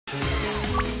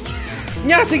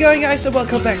How's it going, guys, and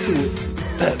welcome back to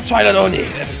Twilight Oni,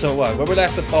 episode 1, where we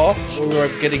last left off, when we were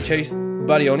getting chased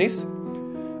by the Onis.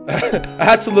 I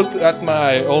had to look at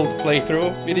my old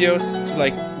playthrough videos to,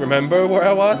 like, remember where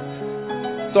I was.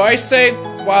 So I saved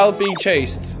while being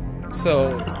chased.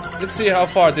 So, let's see how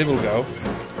far they will go.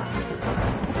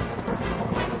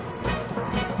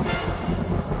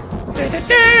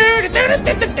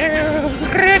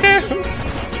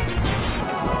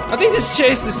 I think this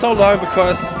chase is so long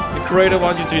because the creator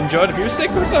wants you to enjoy the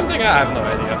music or something? I have no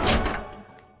idea.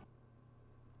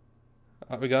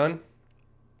 Are we gone?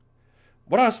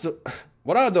 What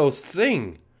are those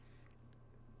things?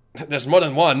 There's more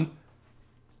than one.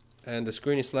 And the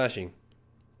screen is flashing.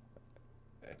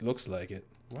 It looks like it.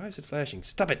 Why is it flashing?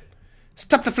 Stop it!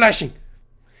 Stop the flashing!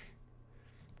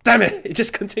 Damn it! It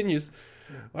just continues.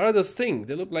 What are those things?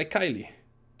 They look like Kylie.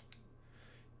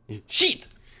 Shit!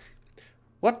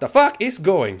 What the fuck is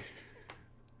going?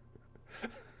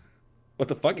 What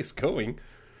the fuck is going?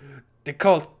 They're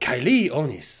called Twilight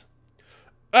Onis.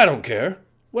 I don't care.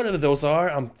 Whatever those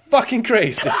are, I'm fucking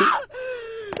crazy.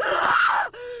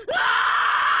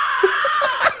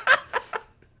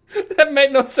 That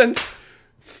made no sense.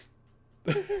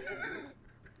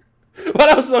 What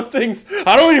else those things?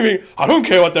 I don't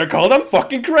care what they're called, I'm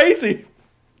fucking crazy.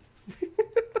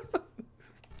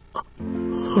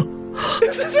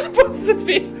 This is supposed to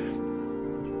be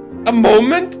a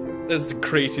moment? That's the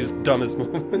craziest, dumbest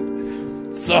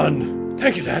moment. Son,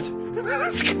 thank you, Dad.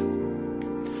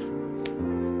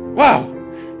 Wow.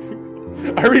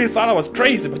 I really thought I was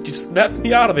crazy, but you snapped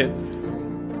me out of it.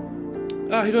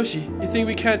 Ah, Hiroshi, you think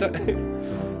we can't...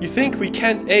 you think we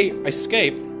can't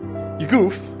escape? You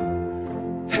goof.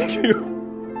 Thank you.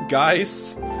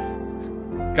 Guys.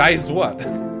 Guys what?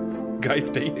 Guys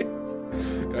peanuts?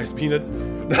 Guys peanuts?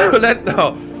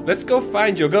 No, let's go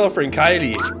find your girlfriend,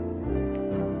 Kylie.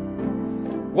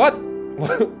 What?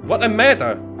 What a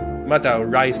matter,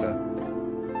 Raisa?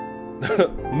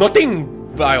 Nothing,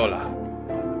 Viola.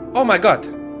 Oh my god,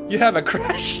 you have a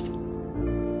crush? You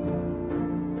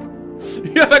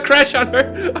have a crush on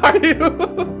her, are you?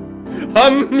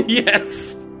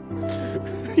 Yes.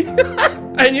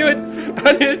 I knew it,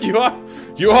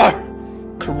 you are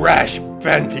Crash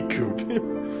Bandicoot.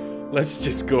 Let's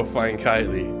just go find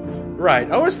Kylie.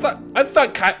 Right, I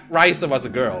thought Raisa was a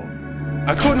girl.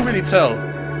 I couldn't really tell.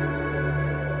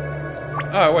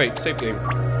 Oh wait, save game.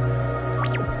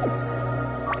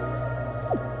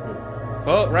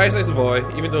 Well, Raisa is a boy,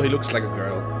 even though he looks like a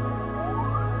girl.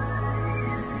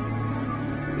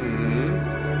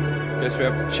 Guess we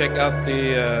have to check out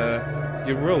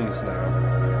the rooms now.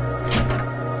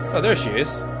 Oh, there she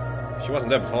is. She wasn't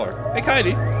there before. Hey,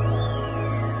 Kylie.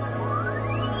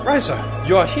 Raisa,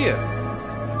 you are here.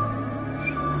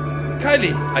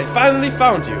 Kylie, I finally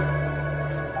found you.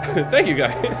 Thank you,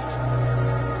 guys.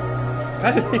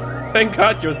 Thank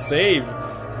God you're saved.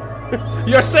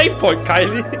 Your save point,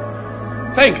 Kylie.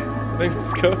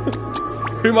 Let's go.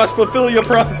 We must fulfill your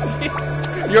prophecy.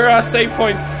 You're our save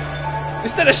point.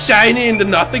 Is that a shiny in the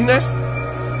nothingness?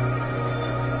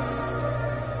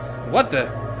 What the?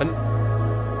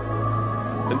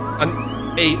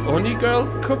 A Oni girl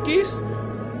cookies?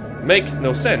 Make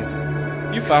no sense.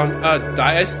 You found a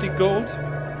dynasty gold?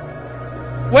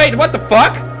 Wait, what the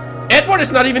fuck? Edward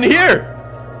is not even here!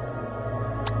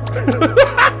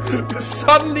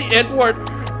 Suddenly Edward...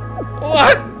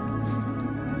 What?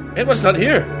 Edward's not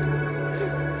here.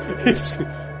 He's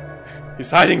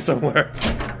hiding somewhere.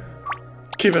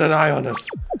 Keeping an eye on us.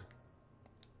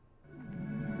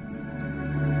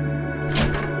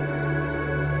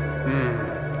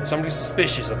 Something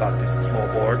suspicious about this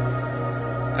floorboard.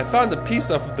 I found a piece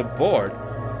of the board.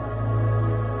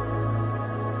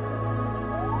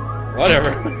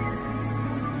 Whatever.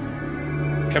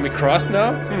 Can we cross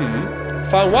now?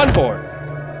 Found one board.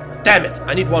 Damn it,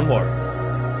 I need one more.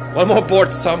 One more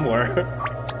board somewhere.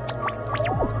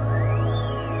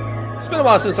 It's been a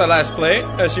while since I last played.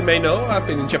 As you may know, I've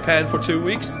been in Japan for 2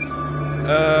 weeks.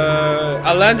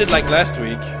 I landed like last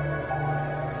week.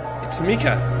 It's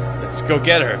Mika. Let's go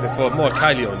get her before more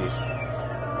Kylie Onis.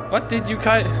 What did you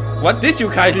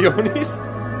Kylie Onis?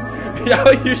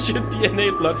 Yeah, you should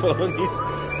DNA blood for Onis.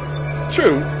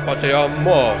 True, but there are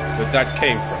more where that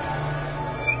came from.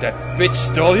 That bitch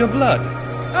stole your blood.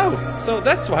 Oh, so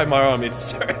that's why my arm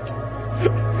is hurt.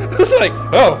 It's like,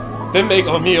 oh, they make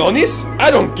me Onis?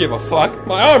 I don't give a fuck.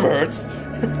 My arm hurts.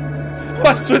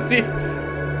 What's with the...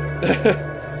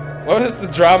 What is the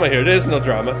drama here? There is no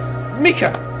drama.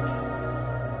 Mika!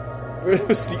 Where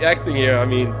was the acting here? I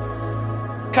mean...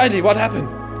 Kylie, what happened?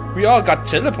 We all got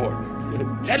teleport.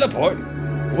 Teleport?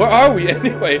 Where are we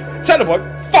anyway? Teleport?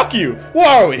 Fuck you! Where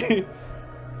are we?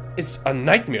 It's a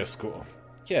nightmare school.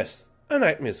 Yes, a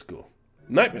nightmare school.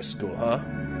 Nightmare school, huh?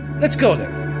 Let's go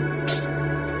then.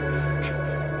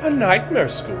 A nightmare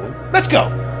school? Let's go!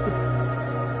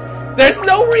 There's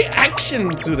no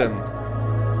reaction to them.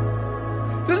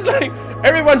 This is like,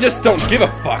 everyone just don't give a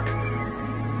fuck.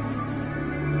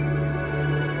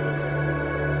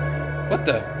 What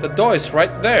the? The door is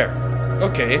right there.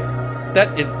 Okay.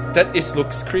 That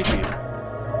looks creepy.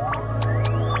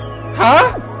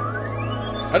 Huh?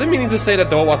 I didn't mean to say that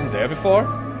door wasn't there before.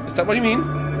 Is that what you mean?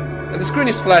 And the screen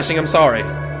is flashing, I'm sorry.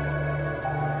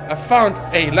 I found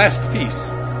a last piece.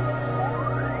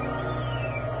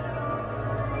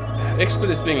 Expert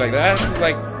is being like that. I have to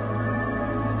like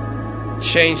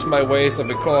change my ways of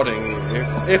recording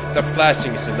if the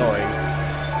flashing is annoying.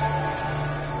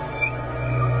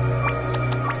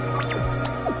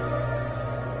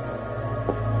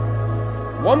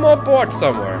 One more board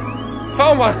somewhere.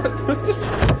 Found one.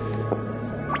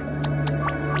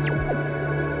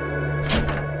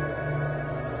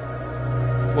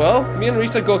 Well, me and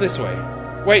Risa go this way.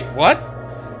 Wait, what?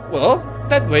 Well,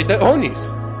 that way the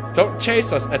Onis. Don't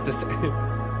chase us at the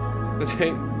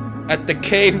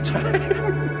game time.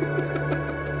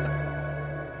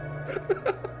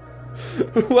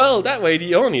 Well, that way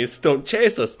the Onis don't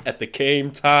chase us at the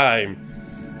game time.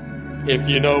 If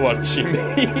you know what she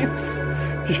means.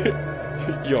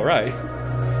 You're right.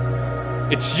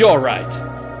 It's your right.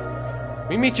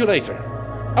 We meet you later.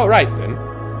 Oh, right then.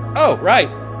 Oh, right.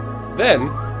 Then.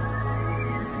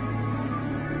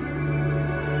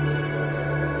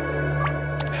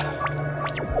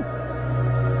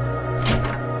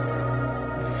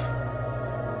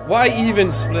 Why even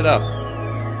split up?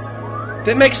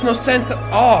 That makes no sense at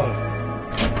all.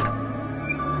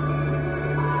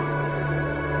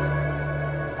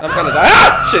 I'm gonna die.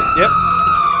 Ah! Shit, yep.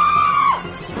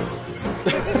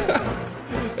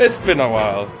 It's been a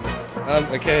while.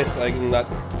 Okay, so I'm not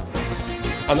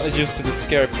used to the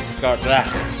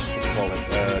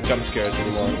jump scares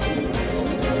anymore.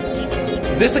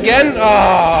 This again?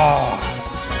 Ah! Oh.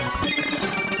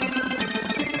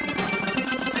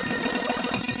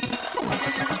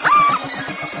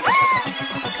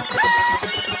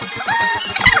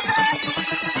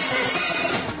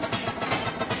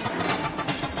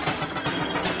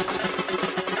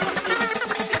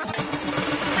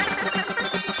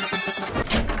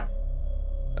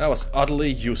 That was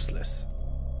utterly useless.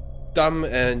 Dumb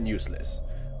and useless.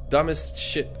 Dumbest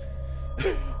shit.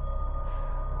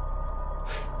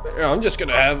 I'm just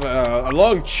gonna have a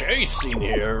long chase scene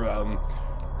here.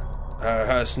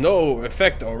 Has no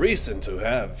effect or reason to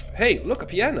have. Hey, look, a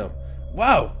piano.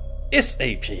 Wow, it's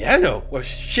a piano. Well,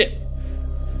 shit.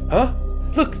 Huh?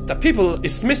 Look, the people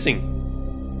is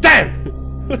missing.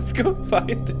 Damn! Let's go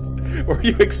find it. Were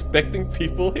you expecting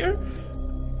people here?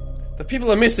 The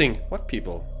people are missing. What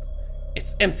people?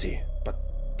 It's empty, but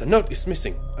the note is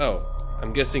missing. Oh,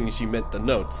 I'm guessing she meant the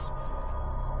notes.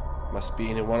 Must be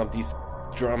in one of these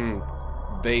drum,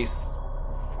 bass,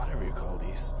 whatever you call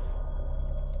these.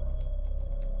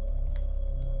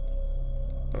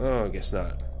 Oh, I guess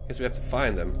not. Guess we have to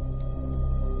find them.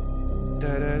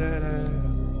 Da, da, da, da.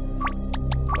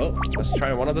 Oh, let's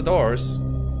try one of the doors.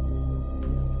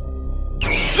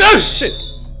 Oh, shit!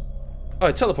 Oh,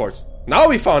 it teleports. Now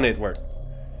we found Edward.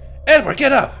 Edward,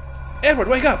 get up! Edward,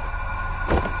 wake up!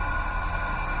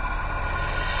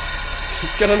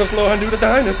 Get on the floor and do the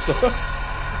dinosaur.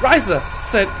 Risa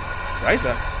said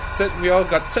we all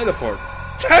got teleport.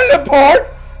 Teleport?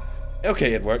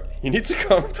 Okay, Edward, you need to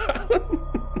calm down.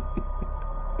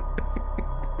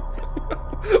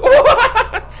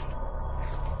 What?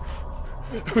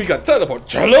 We got teleport.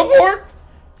 Teleport?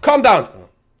 Calm down.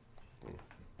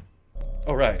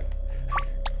 Alright.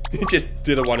 He just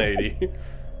did a 180.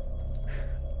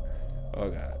 Oh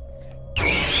god.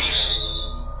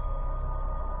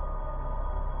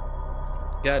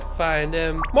 Gotta find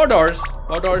him. More doors.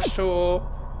 More doors to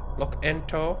look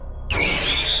into.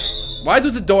 Why do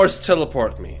the doors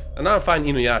teleport me? And now I find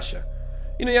Inuyasha.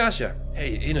 Inuyasha.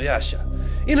 Hey, Inuyasha.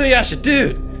 Inuyasha,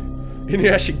 dude.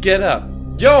 Inuyasha, get up.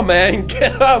 Yo, man,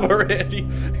 get up already.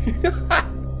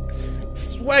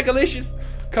 Swagalicious.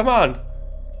 Come on.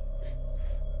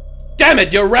 Damn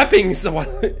it, you're rapping someone.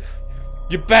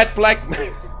 You bad black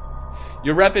man.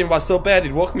 Your rapping was so bad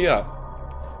it woke me up.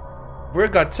 We're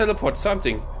gonna teleport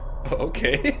something. Oh,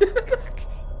 okay.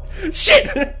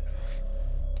 Shit!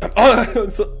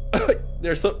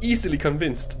 They're so easily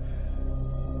convinced.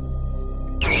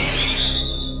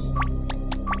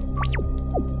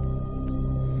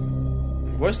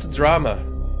 Where's the drama?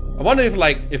 I wonder if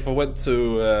I went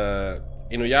to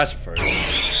Inuyasha first.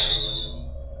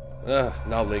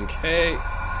 Now Link. Hey.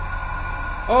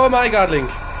 Oh my god,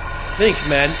 Link. Link,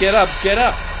 man, get up, get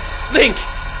up. Link!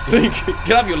 Link,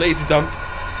 get up, you lazy dump.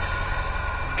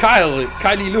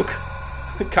 Kylie, look.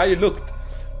 Kylie, look.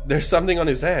 There's something on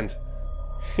his hand.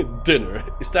 Dinner.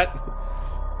 Is that...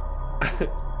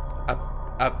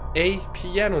 a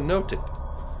piano noted.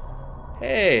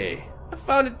 Hey, I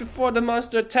found it before the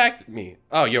monster attacked me.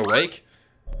 Oh, you're awake?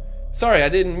 Sorry, I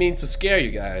didn't mean to scare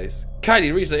you guys.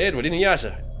 Kylie, Risa, Edward,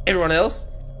 Inuyasha. Everyone else?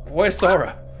 Where's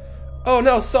Sora? Oh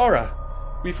no, Sora.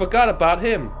 We forgot about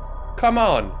him. Come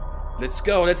on. Let's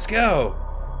go, let's go.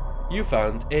 You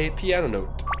found a piano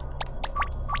note.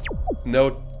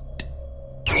 Note.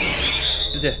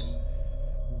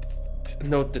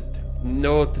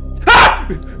 Note. Ah!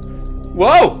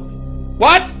 Whoa!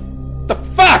 What? The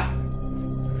fuck?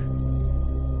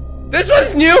 This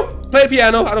one's new! Play the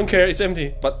piano, I don't care, it's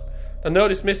empty. But the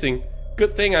note is missing.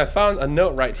 Good thing I found a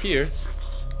note right here.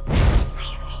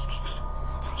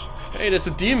 Hey, there's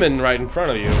a demon right in front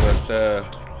of you, but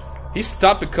he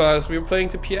stopped because we were playing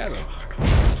the piano.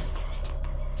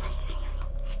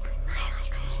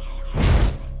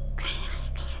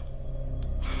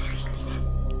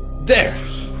 There!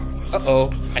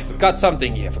 Uh-oh, I forgot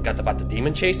something. You forgot about the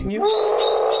demon chasing you?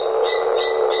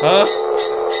 Huh?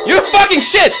 You fucking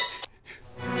shit!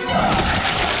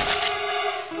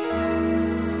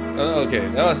 Okay,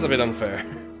 that was a bit unfair.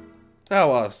 That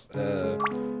was,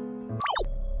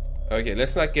 okay,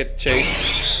 let's not get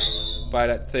chased by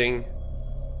that thing.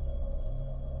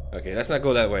 Okay, let's not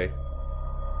go that way.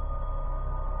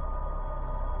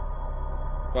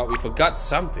 Well, we forgot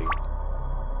something.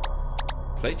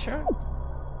 Play chart?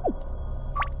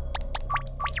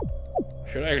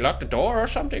 Should I lock the door or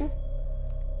something?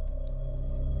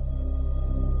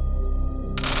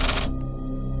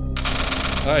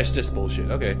 Oh, it's just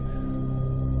bullshit. Okay.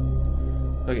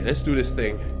 Okay, let's do this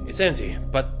thing. It's empty,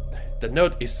 but the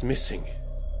note is missing.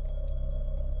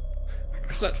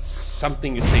 It's not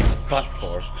something you say but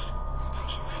for.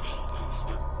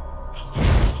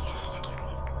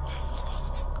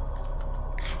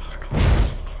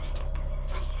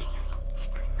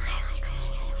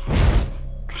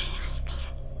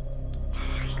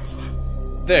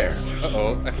 There.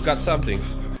 Uh-oh, I forgot something.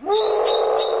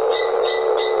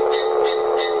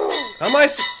 How am I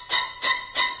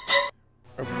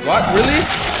What? Really?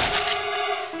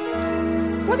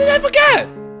 What did I forget?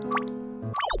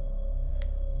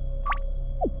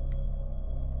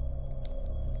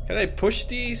 Can I push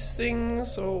these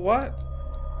things or what?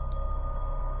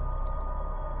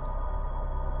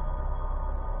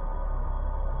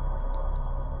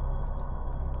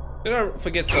 Did I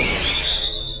forget something?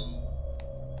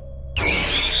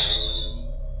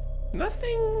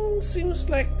 Nothing seems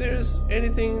like there's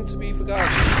anything to be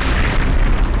forgotten.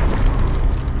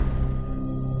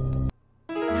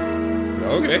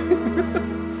 Okay.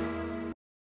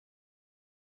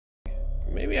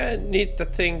 Maybe I need the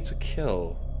thing to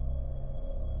kill.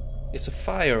 It's a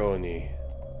fire Oni.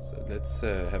 So let's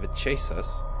have it chase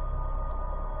us.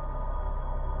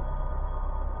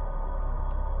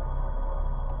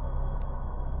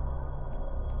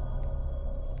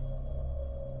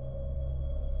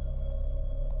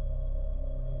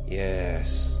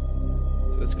 Yes.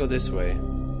 So let's go this way.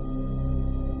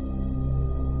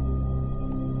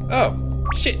 Oh,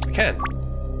 shit, we can.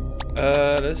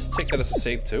 Let's take that as a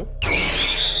save too.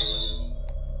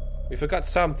 We forgot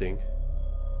something.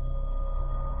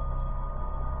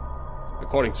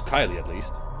 According to Kylie, at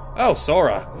least. Oh,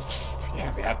 Sora.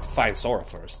 Yeah, we have to find Sora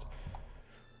first.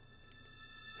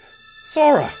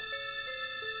 Sora!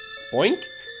 Boink?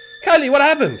 Kylie, what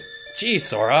happened? Geez,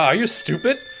 Sora, are you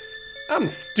stupid? I'm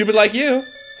stupid like you.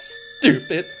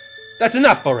 Stupid. That's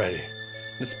enough already.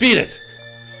 Let's beat it.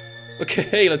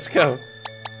 Okay, let's go.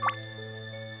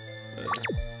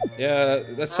 Yeah,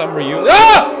 that's some reunion.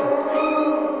 Ah!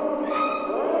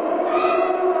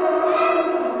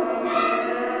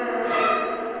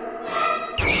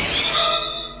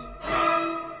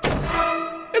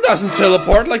 It doesn't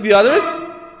teleport like the others.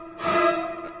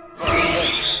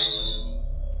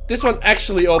 This one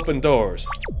actually opened doors.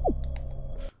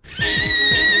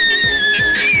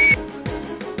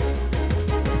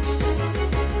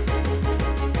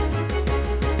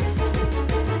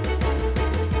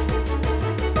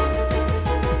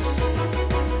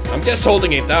 I'm just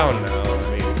holding it down now. I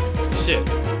mean, shit.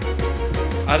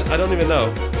 I don't even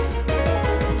know.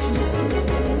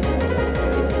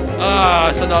 Ah,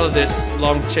 it's another this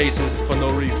long chases for no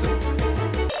reason.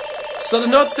 So the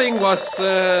note thing was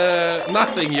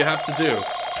nothing you have to do.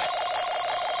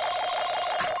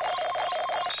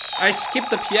 I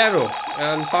skipped the piano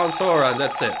and found Sora and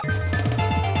that's it.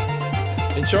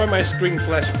 Enjoy my screen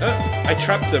flash. I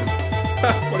trapped them.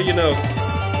 What do you know?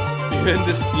 Even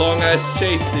this long-ass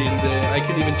chase scene, I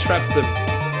can even trap them. I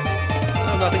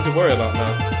have nothing to worry about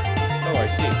now. Oh, I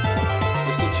see.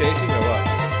 You're still chasing or what?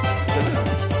 No.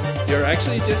 You're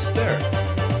actually just there.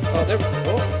 Oh, there we go.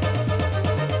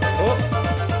 Oh.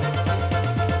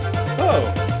 Oh. Oh.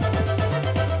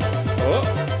 Oh.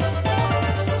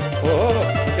 Oh.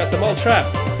 I got them all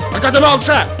trapped. I got them all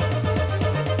trapped!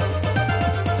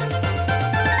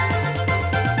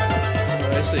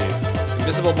 Oh, I see.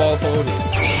 Invisible ball for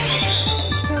Onis.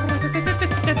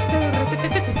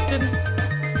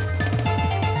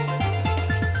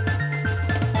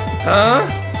 Huh?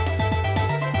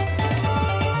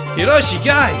 Hiroshi,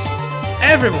 guys!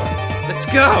 Everyone! Let's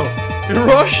go!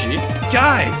 Hiroshi?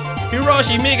 Guys!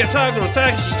 Hiroshi, Mega, Tagoro,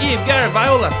 Takashi, Eve, Gary,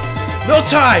 Viola! No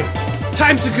time!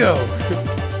 Time to go!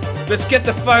 Let's get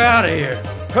the fuck out of here!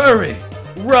 Hurry!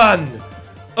 Run!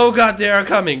 Oh god, they are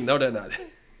coming! No, they're not.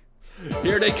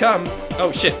 Here they come!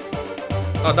 Oh shit!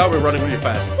 Oh, now we're running really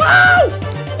fast. Wow!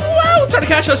 Wow! Try to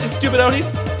catch us, you stupid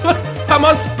Onis! I'm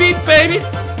on speed, baby!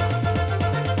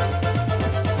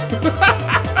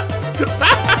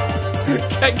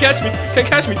 Can't catch me! Can't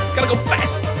catch me! Gotta go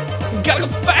fast! Gotta go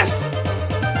fast!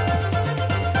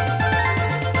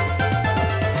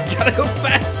 Gotta go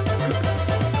fast!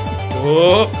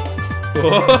 Oh!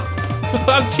 Oh!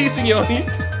 I'm teasing you, Oni!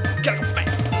 Gotta go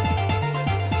fast!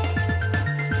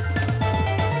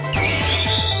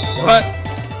 What?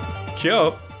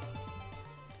 Kyo?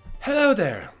 Hello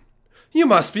there! You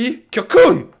must be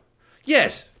Kyo-kun!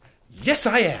 Yes! Yes,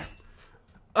 I am!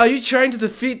 Are you trying to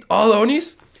defeat all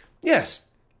Onis? Yes,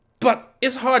 but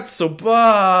it's hard, so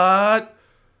but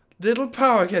little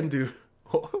power can do.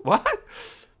 What?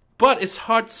 But it's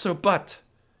hard, so but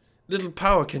little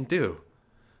power can do.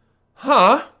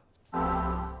 Huh?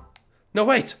 No,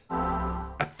 wait.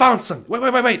 I found something.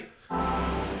 Wait.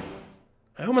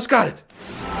 I almost got it.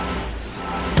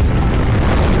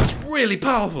 It's really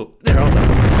powerful. There, hold on.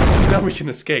 Now we can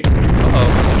escape.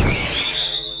 Uh-oh.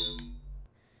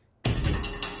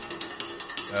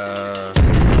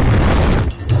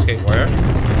 Escape where?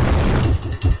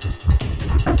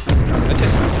 I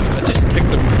just picked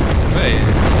the way. I'm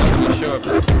not really sure if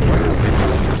it's the right way.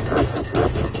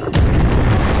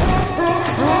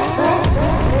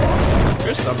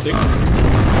 There's something.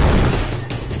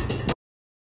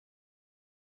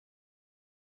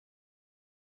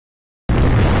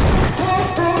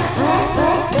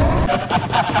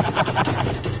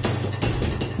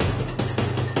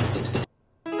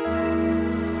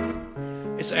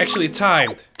 It's actually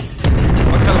timed.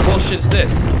 What kind of bullshit is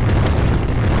this?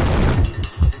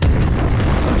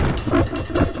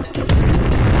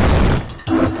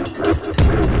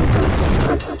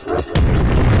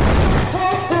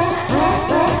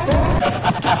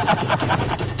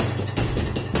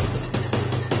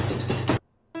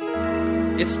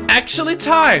 It's actually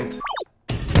timed!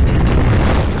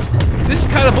 It's this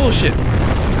kind of bullshit.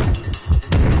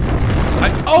 I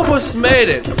almost made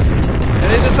it!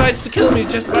 And it decides to kill me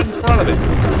just right in front of it.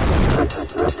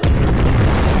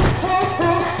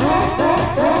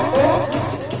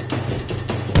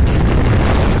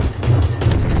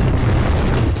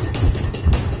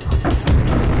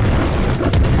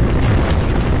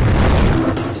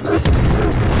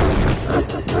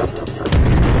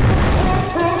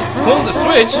 Pull the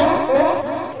switch?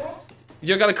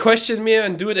 You're gonna question me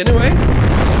and do it anyway?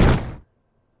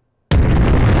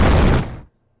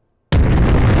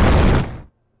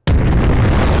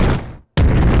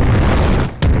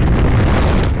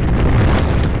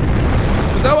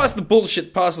 The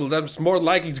bullshit puzzle that's more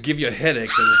likely to give you a headache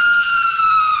than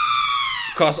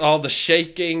cause all the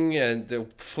shaking and the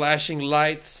flashing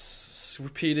lights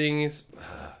repeating.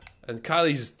 And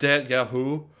Kylie's dead,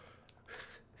 Yahoo!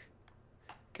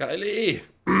 Kylie!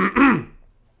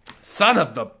 son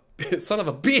of a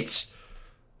bitch!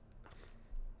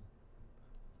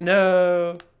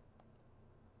 No.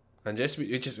 And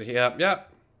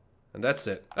yep. And that's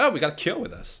it. Oh, we got a kill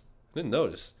with us. I didn't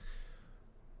notice.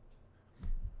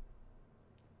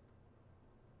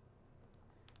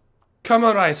 Come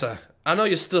on, Raisa. I know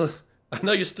you're still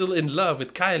in love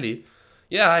with Kylie.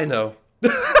 Yeah, I know.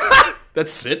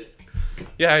 That's it.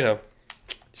 Yeah, I know.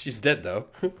 She's dead though.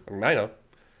 I know.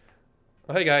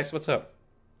 Oh, hey guys, what's up?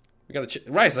 We gotta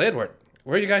Raisa, Edward,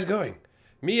 where are you guys going?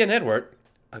 Me and Edward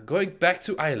are going back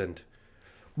to Island.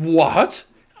 What?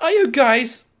 Are you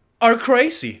guys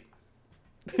crazy?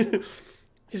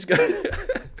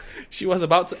 She was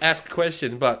about to ask a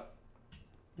question, but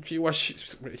she was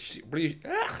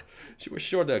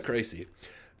sure they're crazy.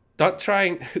 Do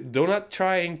not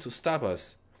trying to stop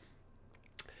us.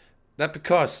 Not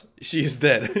because she is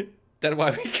dead. That's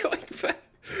why we're going back.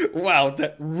 Wow,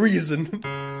 that reason.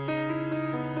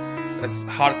 That's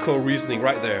hardcore reasoning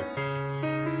right there.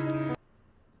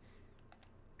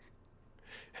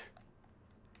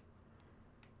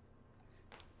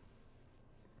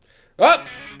 Oh!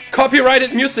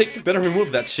 Copyrighted music! Better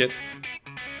remove that shit.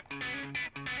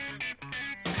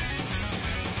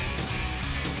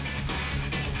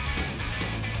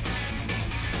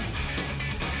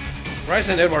 Rice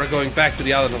and Edward are going back to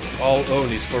the island of all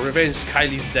Onis for revenge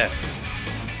Kylie's death.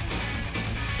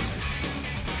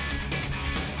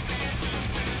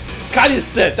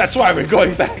 Kylie's dead, that's why we're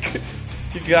going back.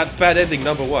 You got bad ending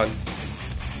number 1.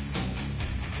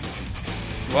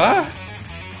 What?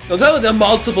 Don't tell me there are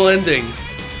multiple endings.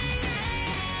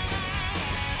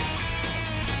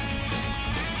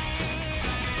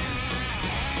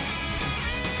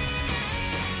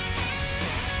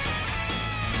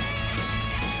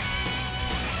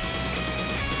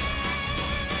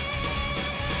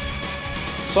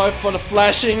 Sorry for the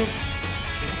flashing.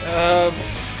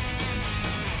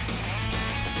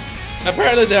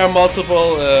 Apparently there are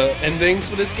multiple endings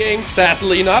for this game.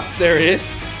 Sadly enough, there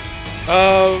is.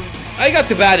 I got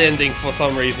the bad ending for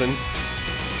some reason.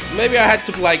 Maybe I had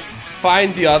to like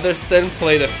find the others, then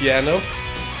play the piano.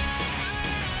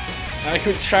 I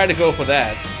could try to go for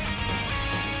that.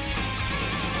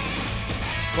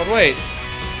 But wait.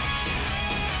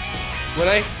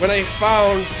 When I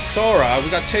found Sora, we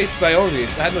got chased by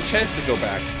Onis. I had no chance to go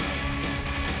back.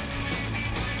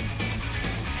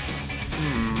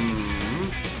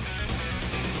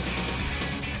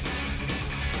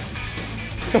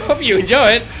 Hope you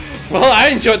enjoy it. Well, I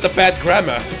enjoyed the bad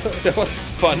grammar. That was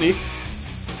funny.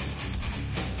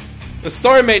 The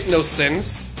story made no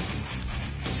sense.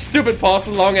 Stupid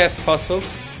puzzle, long ass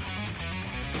puzzles.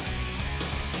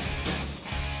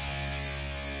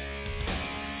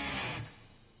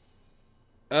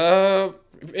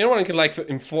 If anyone can like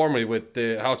inform me with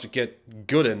how to get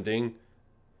good ending,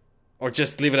 or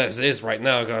just leave it as is right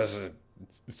now, because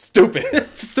it's stupid.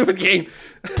 Stupid game.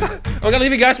 I'm gonna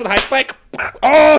leave you guys with a high spike. Oh.